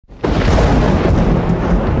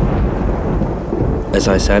As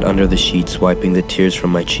I sat under the sheets wiping the tears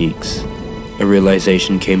from my cheeks, a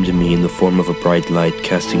realization came to me in the form of a bright light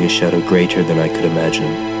casting a shadow greater than I could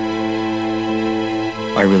imagine.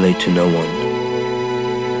 I relate to no one.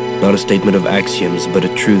 Not a statement of axioms, but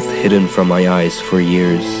a truth hidden from my eyes for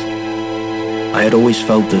years. I had always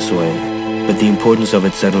felt this way, but the importance of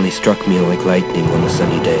it suddenly struck me like lightning on a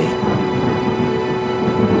sunny day.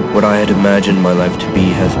 What I had imagined my life to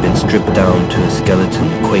be has been stripped down to a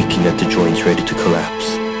skeleton quaking at the joints ready to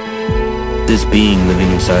collapse. This being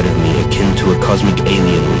living inside of me, akin to a cosmic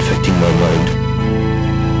alien infecting my mind.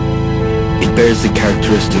 It bears the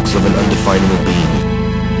characteristics of an undefinable being,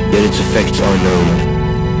 yet its effects are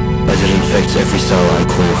known, as it infects every cell I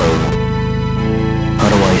call home. How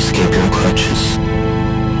do I escape your clutches?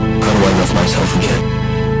 How do I love myself again?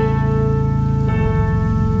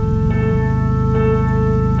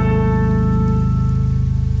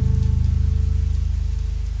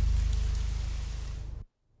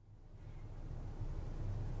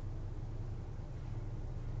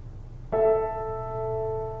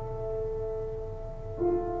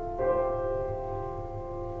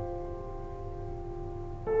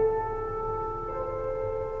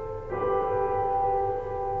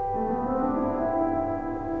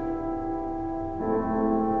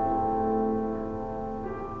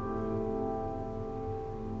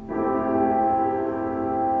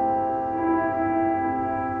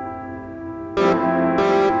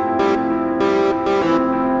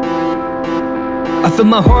 I feel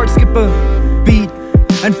my heart skip a beat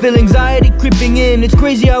and feel anxiety creeping in. It's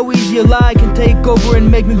crazy how easy a lie can take over and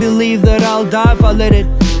make me believe that I'll die if I let it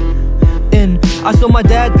in. I saw my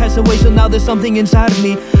dad pass away, so now there's something inside of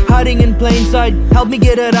me hiding in plain sight. Help me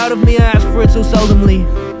get it out of me, I ask for it so seldomly.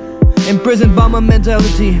 Imprisoned by my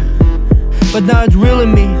mentality, but now it's real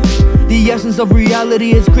in me. The essence of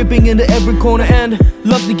reality is creeping into every corner and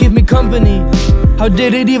loves to give me company. How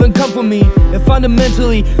did it even come from me? And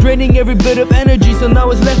fundamentally draining every bit of energy, so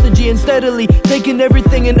now it's lethargy and steadily taking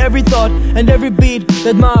everything and every thought and every beat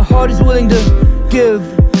that my heart is willing to give,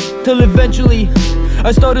 till eventually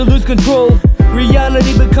I start to lose control.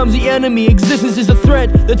 Reality becomes the enemy. Existence is a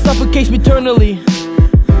threat that suffocates me eternally.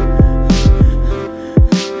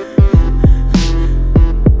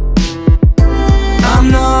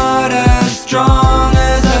 I'm not as strong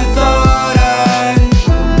as I thought I'd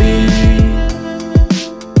be.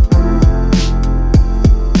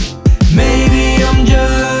 Maybe I'm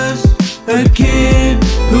just a kid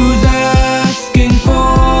who's asking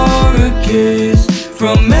for a kiss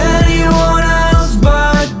from anyone else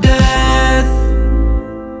but death.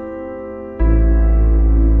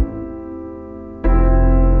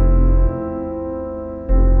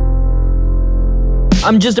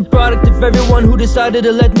 I'm just a product of everyone who decided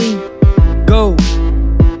to let me go.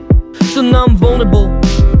 So now I'm vulnerable.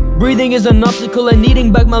 Breathing is an obstacle and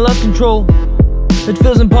needing back my life control. It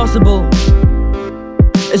feels impossible.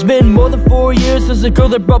 It's been more than 4 years since the girl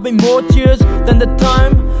that brought me more tears than the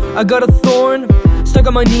time I got a thorn stuck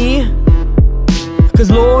on my knee. Cause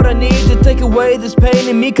Lord, I need to take away this pain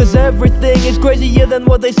in me, cause everything is crazier than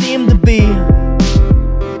what they seem to be.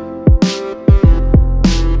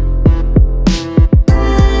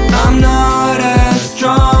 I'm not as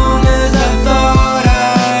strong as I thought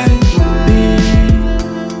I'd be.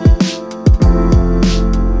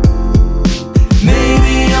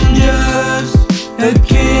 Maybe I'm just a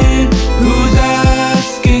kid who's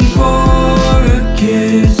asking for a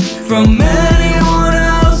kiss from anyone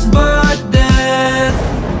else but death.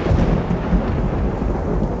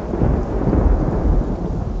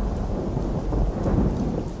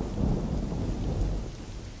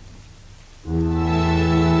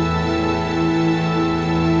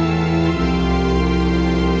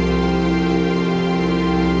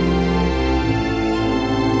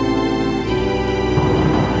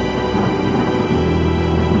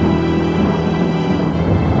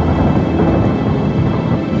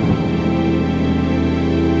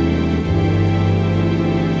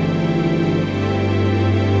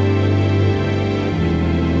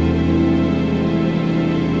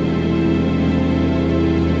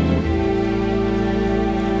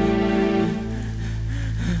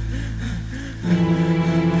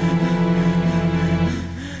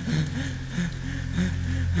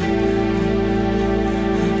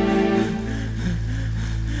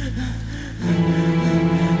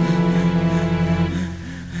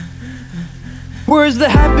 Where's the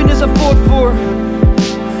happiness I fought for?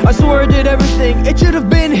 I swore I did everything, it should have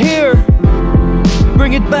been here.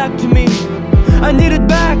 Bring it back to me, I need it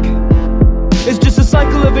back. It's just a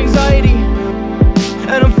cycle of anxiety,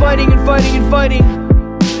 and I'm fighting and fighting and fighting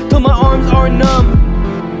till my arms are numb.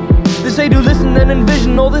 They say to listen and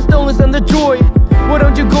envision all the stillness and the joy. Why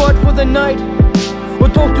don't you go out for the night, or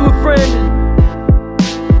talk to a friend?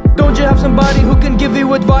 Don't you have somebody who can give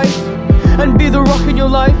you advice and be the rock in your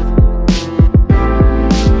life?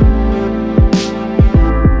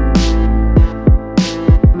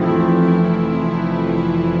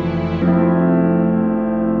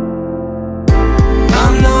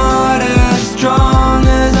 I'm not as strong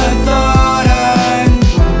as I thought I'd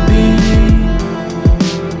be.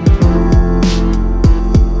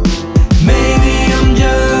 Maybe I'm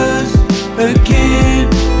just a kid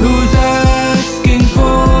who's asking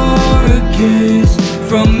for a kiss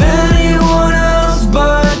from anyone else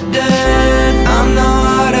but death. I'm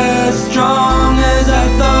not as strong as I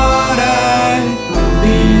thought I'd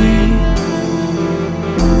be.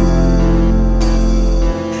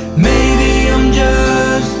 Maybe I'm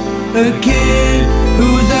just a kid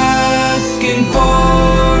who's asking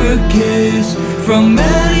for a kiss from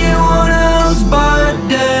anyone else but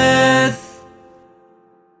death.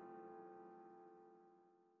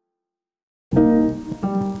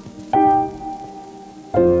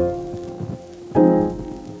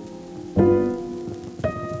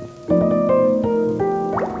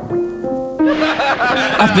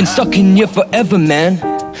 I've been stuck in here forever, man.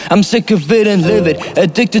 I'm sick of it and live it.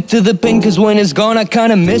 Addicted to the pain, cause when it's gone I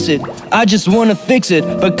kinda miss it. I just wanna fix it,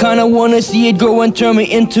 but kinda wanna see it grow and turn me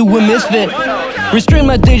into a misfit. Restrain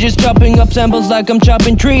my digits, chopping up samples like I'm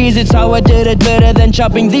chopping trees. It's how I did it better than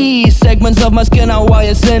chopping these segments of my skin, how I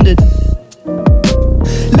ascended.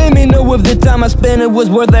 Let me know if the time I spent it was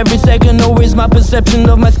worth every second, or is my perception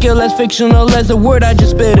of my skill as fictional as a word I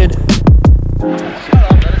just spit it.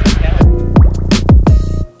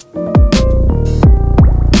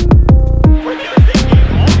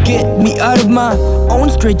 Get me out of my own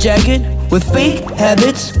straitjacket with fake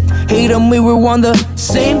habits. Hate 'em, we were on the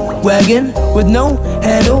same wagon with no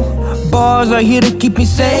handle. Bars are here to keep me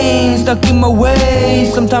sane, stuck in my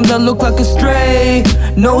ways. Sometimes I look like a stray,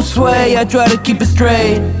 no sway, I try to keep it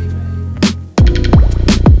straight.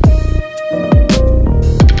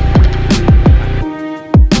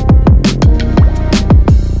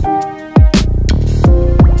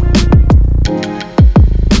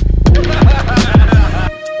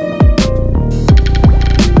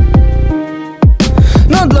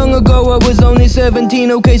 I was only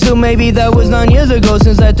 17, okay, so maybe that was 9 years ago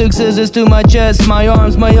since I took scissors to my chest, my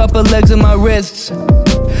arms, my upper legs and my wrists.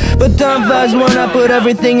 But time flies when I put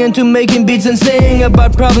everything into making beats and sing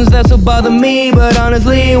about problems that still bother me. But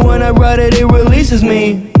honestly, when I write it, it releases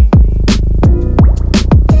me.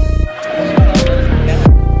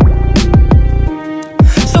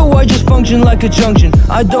 So I just function like a junction,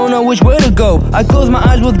 I don't know which way to go. I close my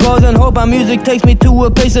eyes with gauze and hope my music takes me to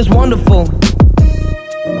a place that's wonderful.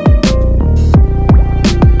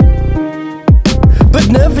 But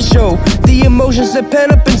never show the emotions that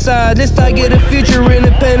pen up inside. Lest I get a future in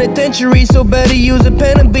a penitentiary, so better use a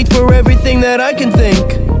pen and beat for everything that I can think.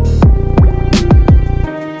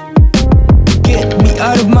 Get me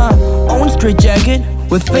out of my own straitjacket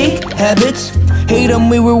with fake habits. Hate 'em,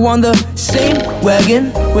 we were on the same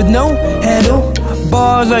wagon with no handle.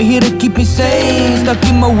 Bars are here to keep me sane, stuck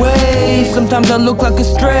in my ways. Sometimes I look like a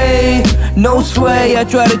stray, no sway, I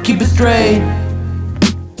try to keep it straight.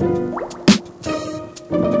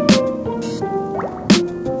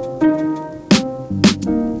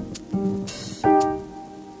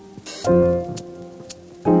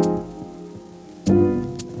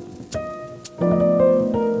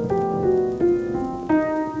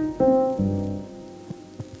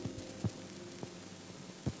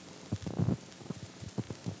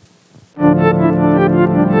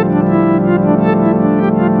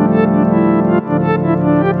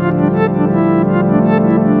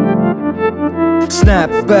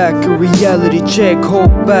 Snap back, a reality check.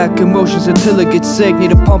 Hold back emotions until it gets sick.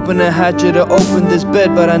 Need a pump and a hatchet to open this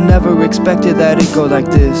bed, but I never expected that it'd go like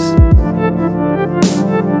this.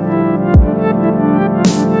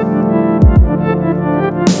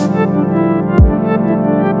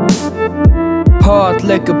 Hard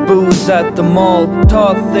liquor booze at the mall,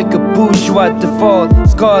 tall thicker bourgeois default.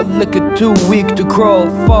 Scarred liquor too weak to crawl,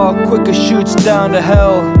 far quicker shoots down to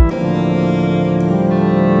hell.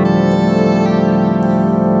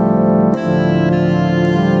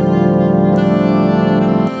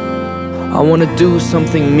 I wanna do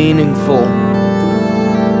something meaningful.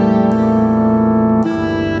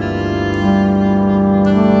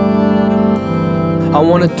 I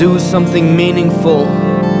wanna do something meaningful.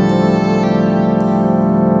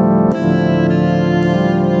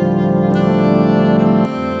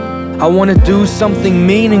 I wanna do something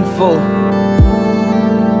meaningful.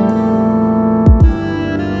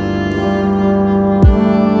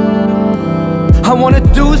 I wanna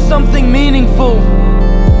do something meaningful.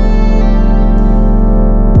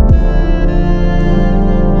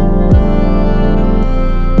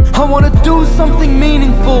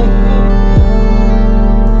 meaningful.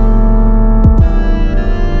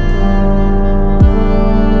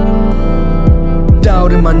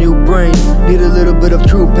 Doubt in my new brain, need a little bit of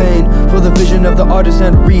true pain for the vision of the artist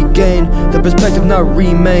and regain the perspective, not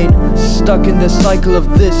remain stuck in the cycle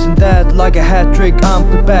of this and that. Like a hat trick, I'm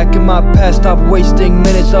put back in my past. Stop wasting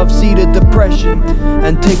minutes of seated depression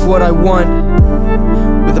and take what I want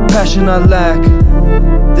with the passion I lack.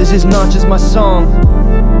 This is not just my song,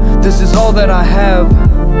 this is all that I have.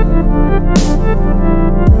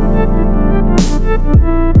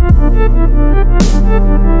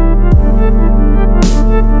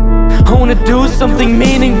 I wanna do something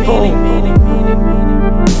meaningful.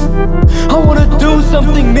 I wanna do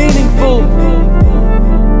something meaningful.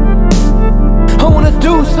 I wanna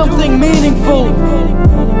do something meaningful.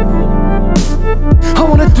 I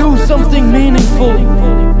wanna do something meaningful.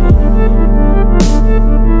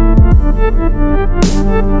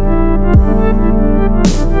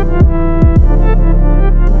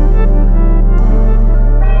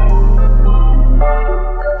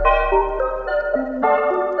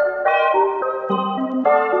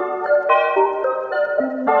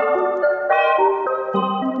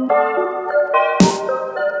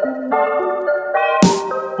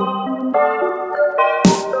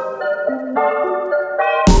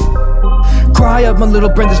 Cry out my little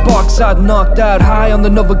brain, this box out, knocked out. High on the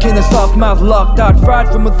Novocaine, the soft mouth locked out. Fried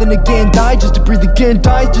from within again, die just to breathe again.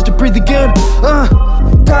 Die just to breathe again.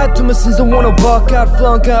 Tied to my sins, I wanna walk out.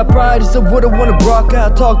 Flunk out, pride is the word I wanna rock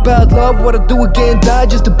out. Talk bad love, what I do again. Die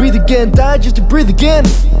just to breathe again, die just to breathe again.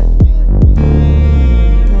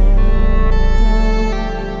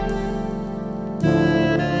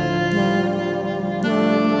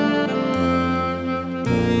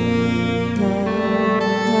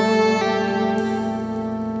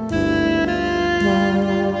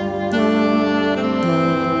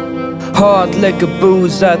 Hard liquor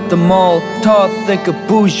booze at the mall, tall thicker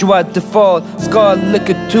bourgeois at the fall. Scarred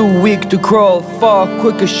liquor too weak to crawl, far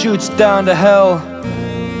quicker shoots down to hell.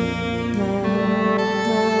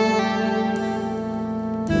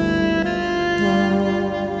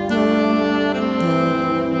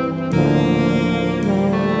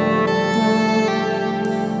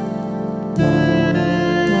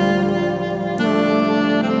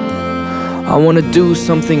 I wanna do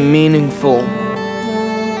something meaningful.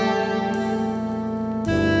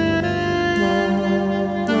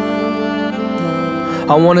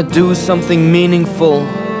 I wanna do something meaningful.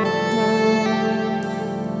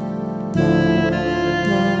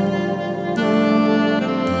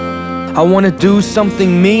 I wanna do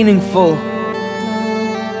something meaningful.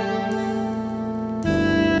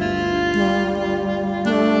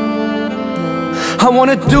 I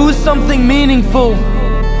wanna do something meaningful.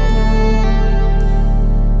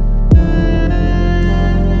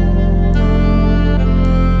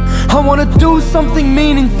 I wanna do something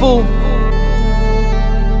meaningful.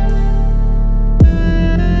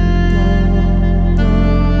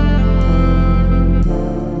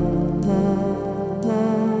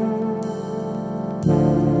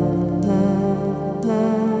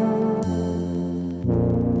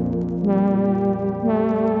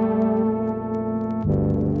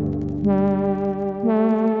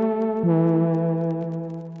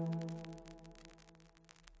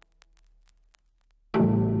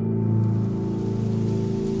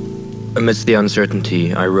 Amidst the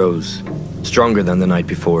uncertainty, I rose, stronger than the night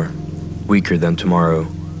before, weaker than tomorrow.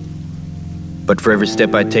 But for every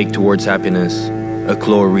step I take towards happiness, a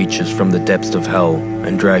claw reaches from the depths of hell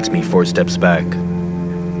and drags me 4 steps back.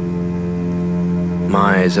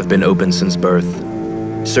 My eyes have been open since birth,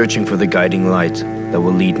 searching for the guiding light that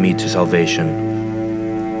will lead me to salvation.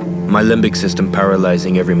 My limbic system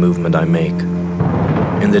paralyzing every movement I make.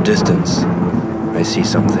 In the distance, I see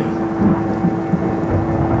something.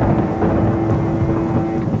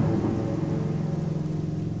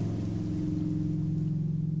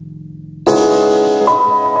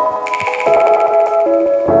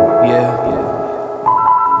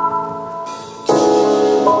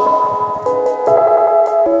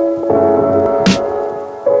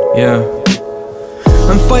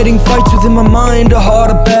 I'm fighting fights within my mind, a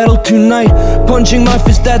harder battle tonight. Punching my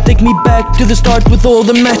fist that take me back to the start with all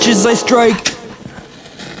the matches I strike.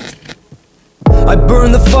 I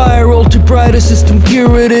burn the fire all too bright, a system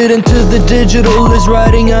cured it into the digital. Is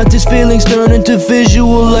writing out these feelings turn into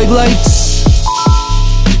visual like lights.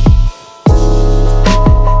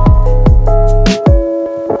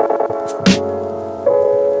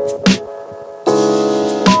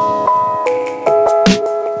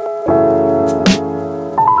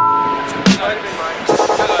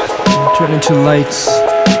 Turn into lights.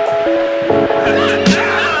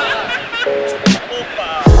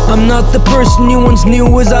 not the person you once knew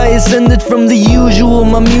as I ascended from the usual.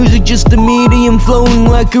 My music just a medium, flowing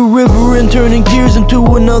like a river and turning tears into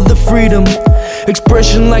another freedom.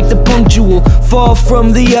 Expression like the punctual, far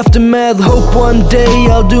from the aftermath. Hope one day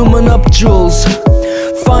I'll do my nuptials.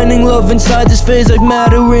 Finding love inside this phase like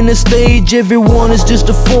matter in a stage. Everyone is just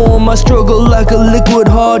a form. I struggle like a liquid,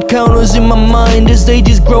 hard counters in my mind. As age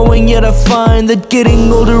is growing, yet I find that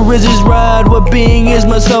getting older is right. What being is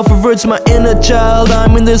myself averts my inner child.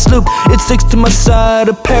 I'm in this loop, it sticks to my side,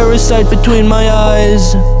 a parasite between my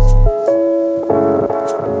eyes.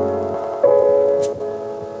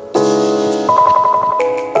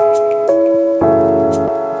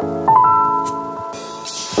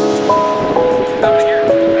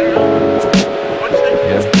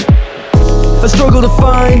 I struggle to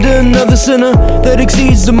find another sinner that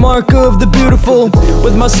exceeds the mark of the beautiful.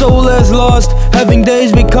 With my soul as lost, having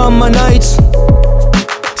days become my nights.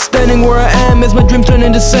 Standing where I am as my dreams turn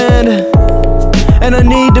into sand. And I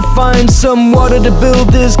need to find some water to build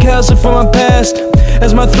this castle from my past.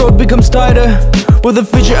 As my throat becomes tighter, with a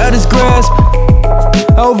fissure at its grasp,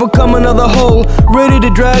 I overcome another hole, ready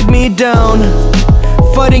to drag me down.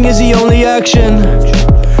 Fighting is the only action.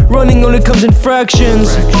 Running only comes in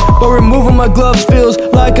fractions, but removing my gloves feels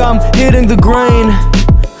like I'm hitting the grain.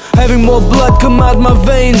 Having more blood come out my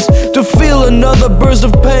veins to feel another burst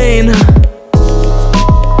of pain.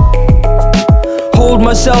 Hold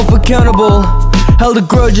myself accountable, held a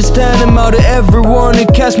grudge and standing out to everyone who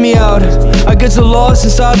cast me out. I get so lost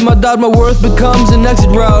inside my doubt, my worth becomes an exit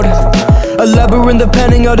route. A labyrinth of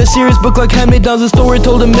penning out a serious book like hand-me-downs, a story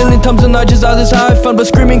told a million times, and I just out this high found by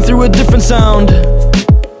screaming through a different sound.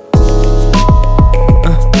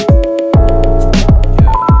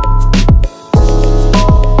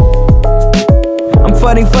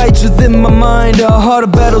 Fighting fights within my mind, a harder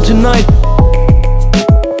battle tonight.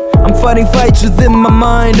 I'm fighting fights within my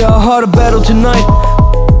mind, a harder battle tonight.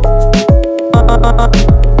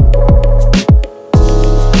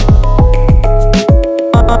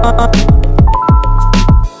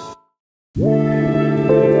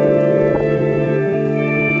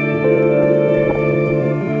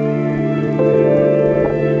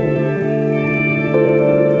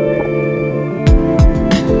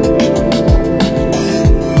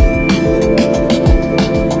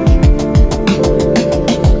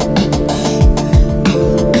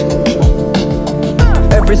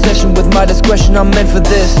 Every session with my discretion, I'm meant for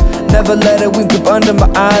this. Never let it weep under my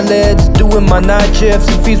eyelids. Doing my night shifts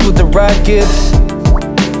and feast with the right gifts.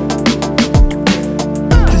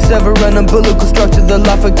 To sever an umbilical structure, the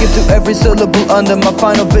life I give to every syllable under my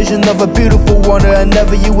final vision of a beautiful wonder. And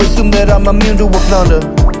never you assume that I'm immune to a blunder.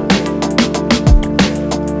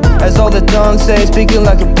 As all the tongues say, speaking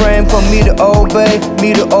like a praying for me to obey,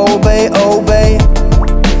 obey.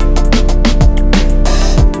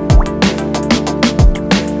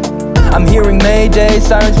 I'm hearing Mayday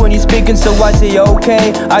sirens when you're speaking, so I say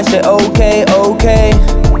okay. I say okay, okay.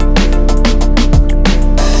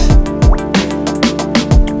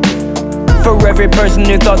 For every person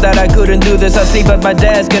who thought that I couldn't do this, I sleep at my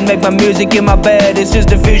desk and make my music in my bed. It's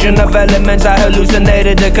just a fusion of elements, I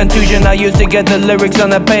hallucinated the contusion. I used to get the lyrics on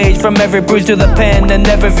the page, from every bruise to the pen, and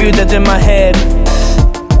never viewed it in my head.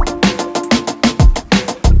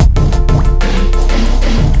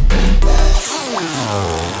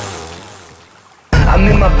 I'm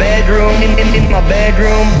in my bedroom, in my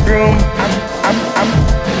bedroom,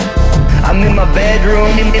 I'm in my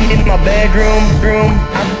bedroom, in my bedroom,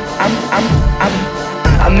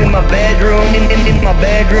 I'm in my bedroom, in my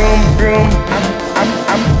bedroom,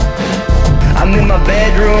 I'm in my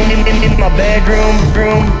bedroom, in my bedroom,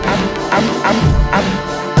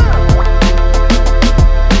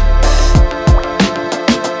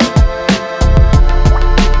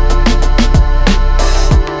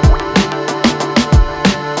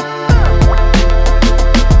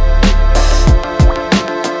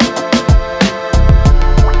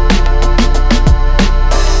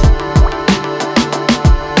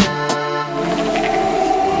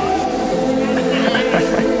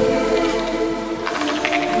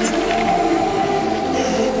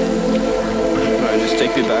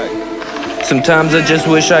 Take me back. Sometimes I just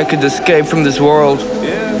wish I could escape from this world.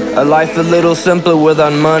 A life a little simpler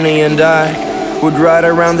without money, and I would ride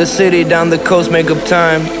around the city, down the coast, make up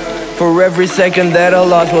time for every second that I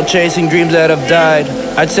lost while chasing dreams that have died.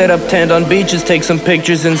 I'd set up tent on beaches, take some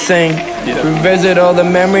pictures and sing, revisit all the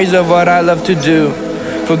memories of what I love to do.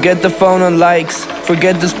 Forget the phone and likes,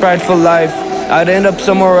 forget this prideful life. I'd end up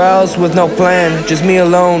somewhere else with no plan, just me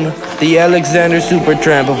alone, the Alexander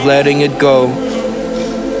Supertramp of letting it go.